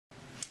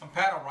I'm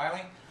Pat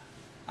O'Reilly.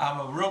 I'm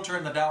a realtor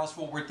in the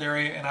Dallas-Fort Worth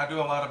area, and I do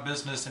a lot of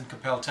business in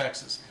Coppell,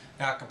 Texas.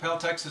 Now, Coppell,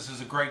 Texas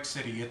is a great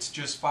city. It's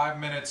just 5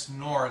 minutes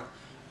north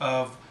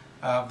of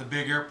the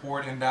big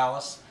airport in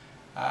Dallas.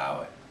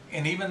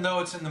 And even though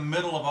it's in the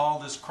middle of all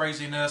this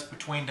craziness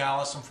between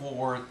Dallas and Fort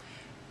Worth,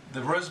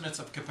 the residents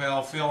of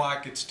Coppell feel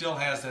like it still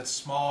has that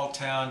small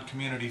town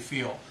community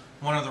feel.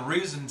 One of the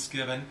reasons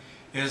given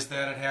is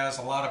that it has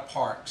a lot of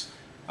parks.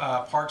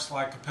 Parks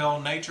like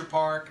Coppell Nature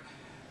Park,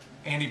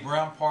 Andy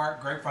Brown Park,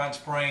 Grapevine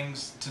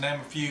Springs, to name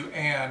a few,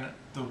 and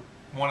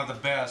one of the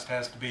best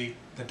has to be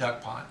the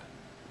Duck Pond.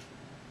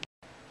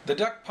 The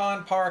Duck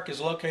Pond Park is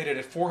located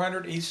at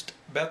 400 East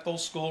Bethel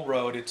School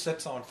Road. It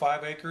sits on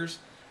 5 acres,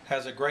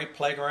 has a great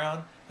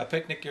playground, a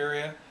picnic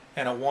area,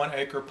 and a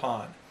 1-acre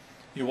pond.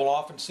 You will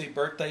often see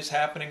birthdays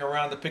happening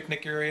around the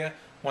picnic area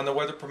when the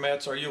weather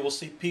permits, or you will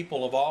see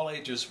people of all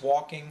ages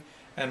walking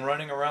and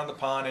running around the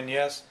pond, and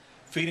yes,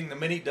 feeding the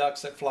many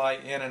ducks that fly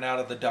in and out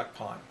of the duck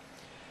pond.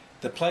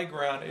 The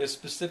playground is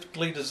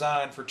specifically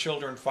designed for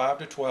children 5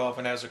 to 12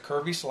 and has a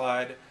curvy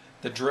slide,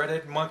 the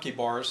dreaded monkey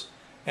bars,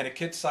 and a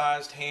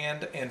kid-sized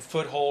hand and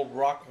foothold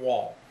rock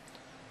wall.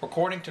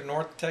 According to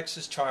North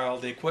Texas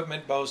Child, the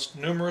equipment boasts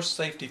numerous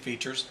safety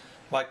features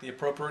like the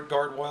appropriate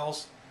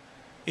guardrails,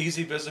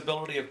 easy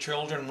visibility of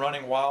children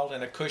running wild,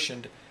 and a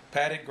cushioned,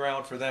 padded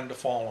ground for them to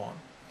fall on.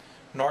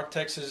 North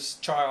Texas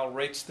Child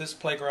rates this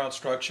playground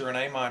structure an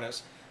A-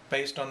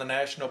 based on the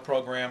National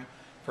Program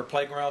for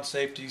Playground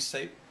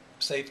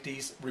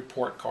Safety's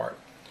report card.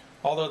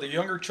 Although the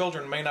younger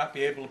children may not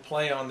be able to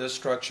play on this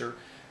structure,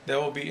 they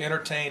will be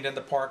entertained in the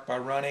park by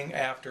running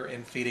after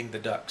and feeding the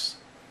ducks.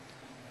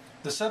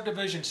 The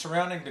subdivisions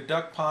surrounding the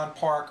Duck Pond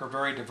Park are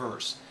very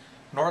diverse.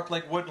 North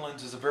Lake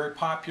Woodlands is a very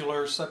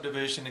popular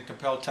subdivision in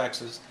Coppell,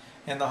 Texas,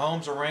 and the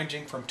homes are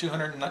ranging from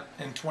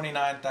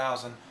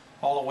 $229,000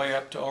 all the way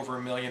up to over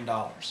 $1 million.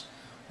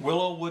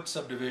 Willow Wood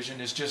subdivision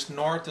is just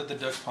north of the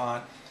Duck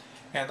Pond,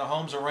 and the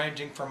homes are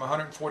ranging from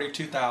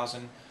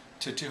 $142,000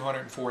 to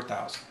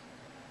 $204,000.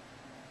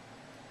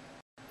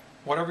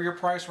 Whatever your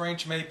price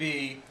range may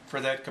be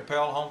for that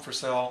Coppell home for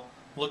sale,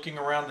 looking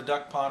around the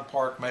Duck Pond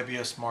Park may be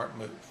a smart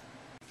move.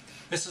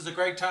 This is a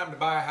great time to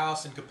buy a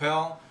house in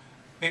Coppell.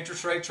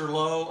 Interest rates are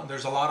low, and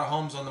there's a lot of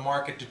homes on the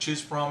market to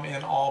choose from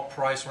in all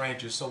price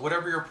ranges. So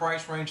whatever your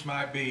price range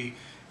might be,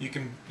 you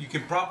can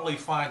probably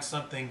find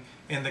something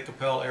in the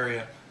Coppell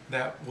area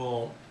that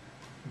will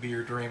be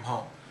your dream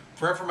home.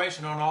 For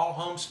information on all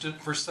homes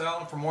for sale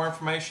and for more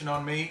information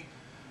on me,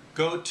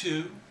 go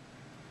to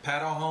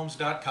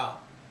patohomes.com.